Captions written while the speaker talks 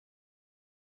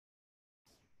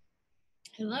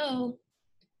Hello.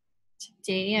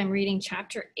 Today I'm reading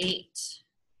chapter 8,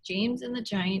 James and the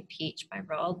Giant Peach by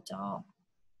Roald Dahl.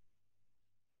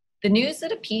 The news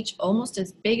that a peach almost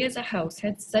as big as a house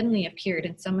had suddenly appeared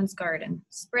in someone's garden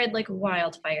spread like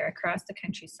wildfire across the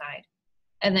countryside,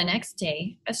 and the next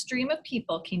day a stream of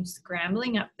people came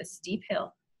scrambling up the steep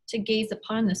hill to gaze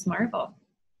upon this marvel.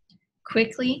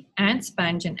 Quickly, Aunt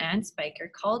Sponge and Aunt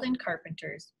Spiker called in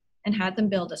carpenters and had them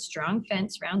build a strong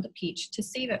fence round the peach to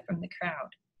save it from the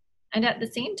crowd. And at the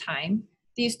same time,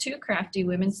 these two crafty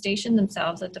women stationed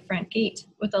themselves at the front gate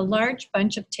with a large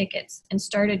bunch of tickets and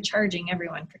started charging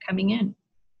everyone for coming in.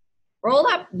 Roll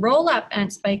up,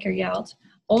 Aunt Spiker yelled.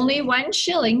 Only 1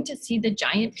 shilling to see the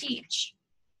giant peach.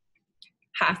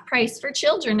 Half price for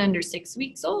children under 6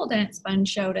 weeks old, Aunt Sponge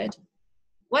shouted.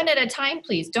 One at a time,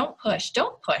 please. Don't push.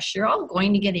 You're all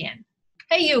going to get in.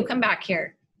 Hey, you, come back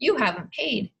here. You haven't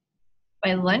paid.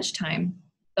 By lunchtime,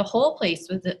 the whole place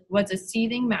was a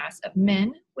seething mass of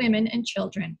men, women, and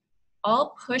children,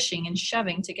 all pushing and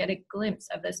shoving to get a glimpse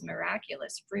of this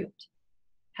miraculous fruit.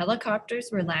 Helicopters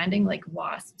were landing like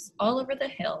wasps all over the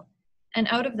hill, and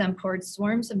out of them poured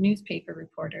swarms of newspaper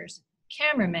reporters,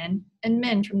 cameramen, and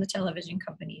men from the television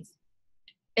companies.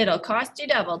 It'll cost you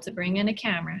double to bring in a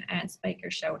camera, Aunt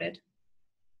Spiker shouted.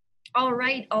 All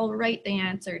right, they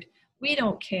answered. We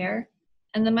don't care.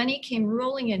 And the money came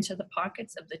rolling into the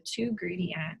pockets of the two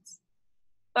greedy ants.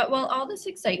 But while all this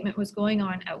excitement was going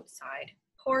on outside,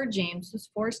 poor James was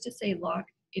forced to stay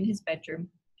locked in his bedroom,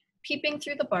 peeping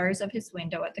through the bars of his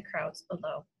window at the crowds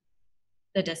below.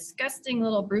 The disgusting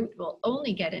little brute will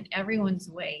only get in everyone's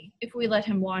way if we let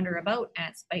him wander about,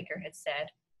 Aunt Spiker had said.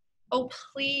 Oh,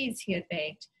 please, he had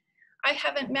begged. I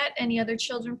haven't met any other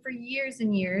children for years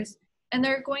and years, and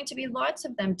there are going to be lots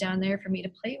of them down there for me to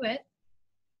play with.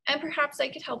 And perhaps I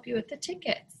could help you with the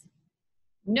tickets.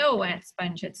 No, Aunt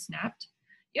Sponge had snapped.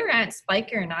 Your Aunt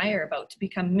Spiker and I are about to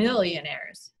become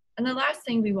millionaires, and the last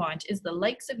thing we want is the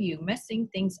likes of you messing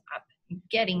things up and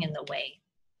getting in the way.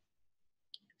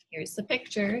 Here's the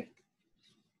picture.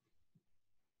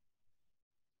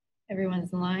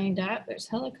 Everyone's lined up. There's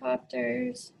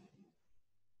helicopters.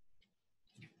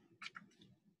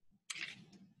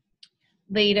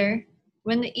 Later,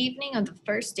 when the evening of the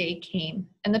first day came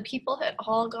and the people had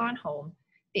all gone home,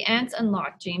 the ants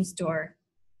unlocked James' door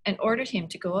and ordered him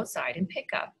to go outside and pick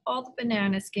up all the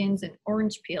banana skins and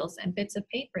orange peels and bits of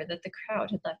paper that the crowd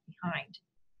had left behind.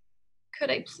 Could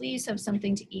I please have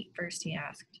something to eat first, he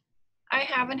asked. I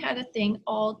haven't had a thing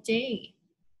all day.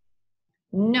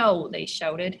 No, they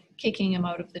shouted, kicking him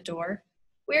out of the door.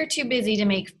 We're too busy to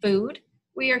make food.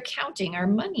 We are counting our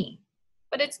money.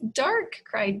 But it's dark,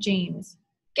 cried James.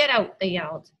 Get out, they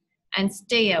yelled, and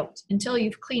stay out until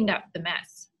you've cleaned up the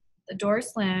mess. The door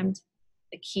slammed,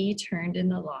 the key turned in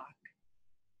the lock.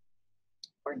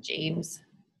 Poor James.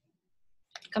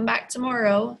 Come back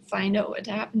tomorrow, find out what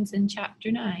happens in chapter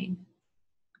 9.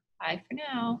 Bye for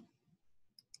now.